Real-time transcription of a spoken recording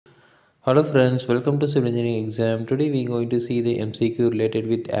Hello friends, welcome to civil engineering exam. Today we are going to see the MCQ related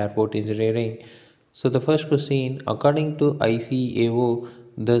with airport engineering. So the first question, according to I.C.A.O,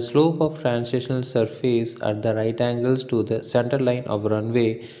 the slope of translational surface at the right angles to the center line of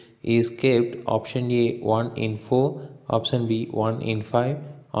runway is kept option A 1 in 4, option B 1 in 5,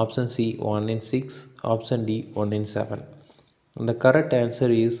 option C 1 in 6, option D 1 in 7. The correct answer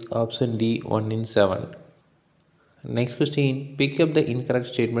is option D 1 in 7. Next question, pick up the incorrect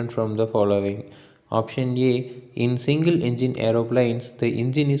statement from the following. Option A, in single engine aeroplanes, the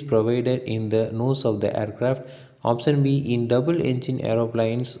engine is provided in the nose of the aircraft. Option B, in double engine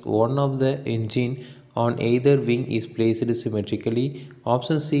aeroplanes, one of the engine on either wing is placed symmetrically.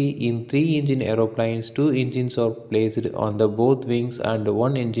 Option C, in three engine aeroplanes, two engines are placed on the both wings and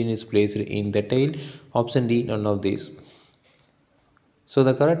one engine is placed in the tail. Option D, none of these. So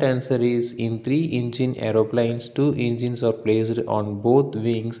the correct answer is in three engine aeroplanes, two engines are placed on both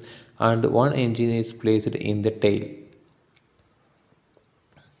wings and one engine is placed in the tail.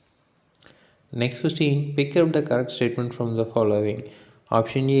 Next question, pick up the correct statement from the following.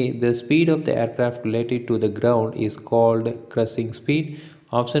 Option A, the speed of the aircraft related to the ground is called cruising speed.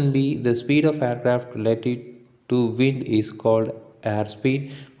 Option B, the speed of aircraft related to wind is called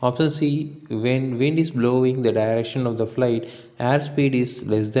airspeed. Option C, when wind is blowing the direction of the flight, airspeed is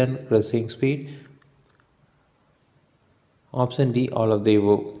less than cruising speed. Option D, all of the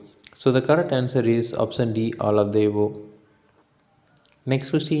above. So the correct answer is option D, all of the above.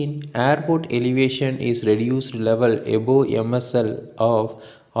 Next question, airport elevation is reduced level above M.S.L of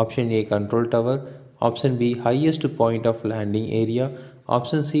option A control tower, option B highest point of landing area,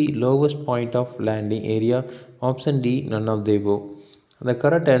 option C lowest point of landing area, option D none of the above. The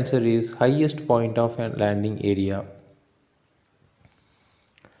correct answer is highest point of a landing area.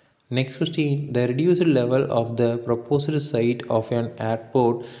 Next question, the reduced level of the proposed site of an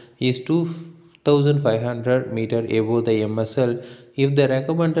airport is 2500 meter above the M.S.L. if the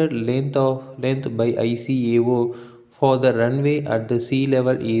recommended length by I.C.A.O for the runway at the sea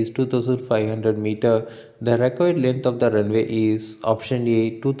level is 2500 meter. The required length of the runway is option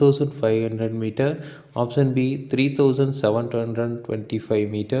A 2500 meter, option B 3725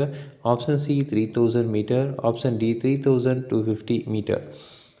 meter, option C 3000 meter, option D 3250 meter.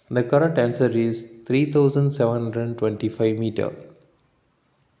 The correct answer is 3725 meter.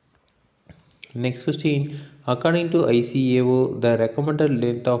 Next question. According to I.C.A.O, the recommended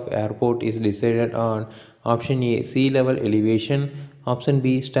length of airport is decided on option A sea level elevation, option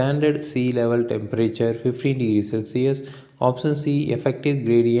B standard sea level temperature 15 degrees Celsius, option C effective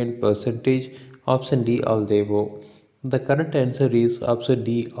gradient percentage, option D all the above. The correct answer is option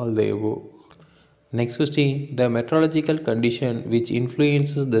D all the above. Next question, the meteorological condition which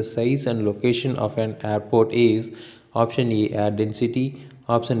influences the size and location of an airport is option A air density,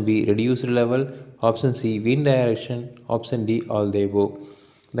 option B reduced level, option C wind direction, option D all the above.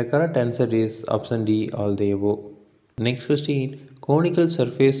 The correct answer is option D all the above. Next question, conical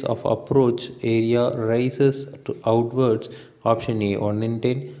surface of approach area rises to outwards, option A 1 in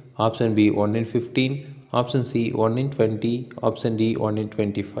 10, option B 1 in 15, option C 1 in 20, option D 1 in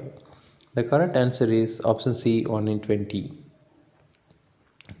 25. The correct answer is option C 1 in 20.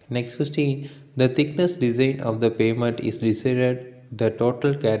 Next question, the thickness design of the pavement is decided the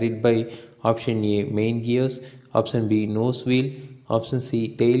total carried by option A main gears, option B nose wheel, option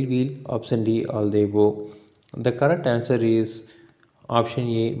C tail wheel, option D all the above. The correct answer is option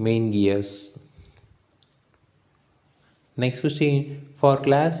A main gears. Next question, for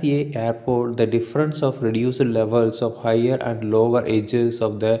class A airport, the difference of reduced levels of higher and lower edges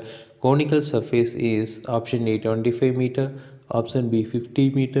of the conical surface is option A 25 meter, option B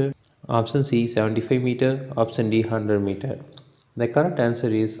 50 meter, option C 75 meter, option D 100 meter. The correct answer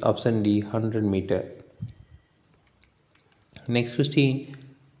is option D 100 meter. Next question,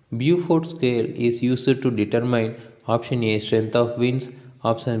 Beaufort scale is used to determine option A strength of winds,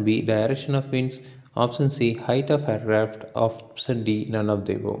 option B direction of winds, option C height of aircraft, option D none of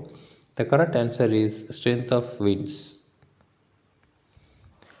the above. The correct answer is strength of winds.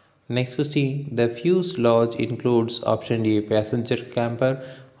 Next question, the fuselage includes option A passenger camper,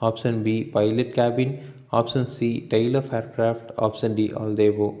 option B pilot cabin, option C tail of aircraft, option D all the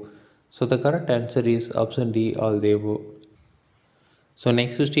above. So the correct answer is option D all the above. So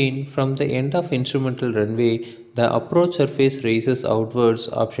next question, from the end of instrumental runway, the approach surface raises outwards,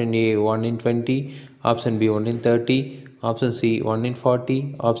 option A 1 in 20, option B 1 in 30, option C 1 in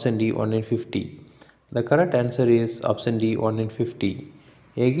 40, option D 1 in 50. The correct answer is option D 1 in 50.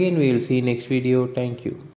 Again we will see next video. Thank you.